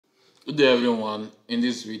Good day everyone. In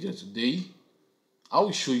this video today, I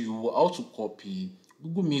will show you how to copy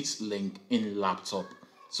Google Meet link in laptop.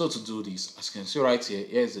 So to do this, as you can see right here,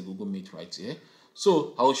 here's the Google Meet right here.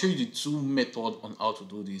 So I will show you the two methods on how to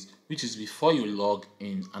do this, which is before you log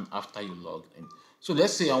in and after you log in. So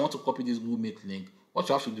let's say I want to copy this Google Meet link. What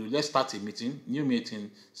you have to do, let's start a meeting, new meeting,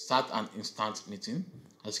 start an instant meeting.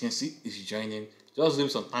 As you can see, it's joining. Just leave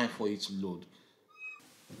some time for it to load.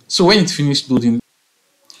 So when it finished loading,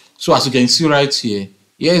 so as you can see right here,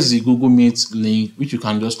 here's the Google Meet link, which you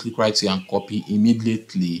can just click right here and copy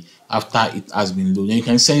immediately after it has been loaded. And you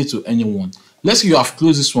can send it to anyone. Let's say you have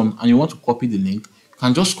closed this one and you want to copy the link. You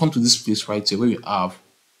can just come to this place right here where you have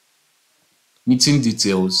meeting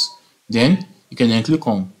details. Then you can then click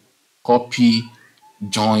on copy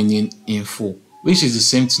joining info, which is the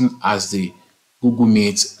same thing as the Google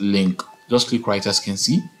Meet link. Just click right as you can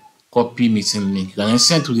see, copy meeting link. You can then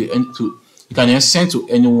send to you can then send to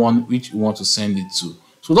anyone which you want to send it to.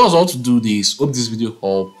 So that's all to do this. Hope this video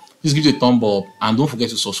helped. Please give it a thumb up and don't forget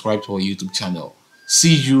to subscribe to our YouTube channel.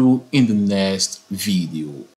 See you in the next video.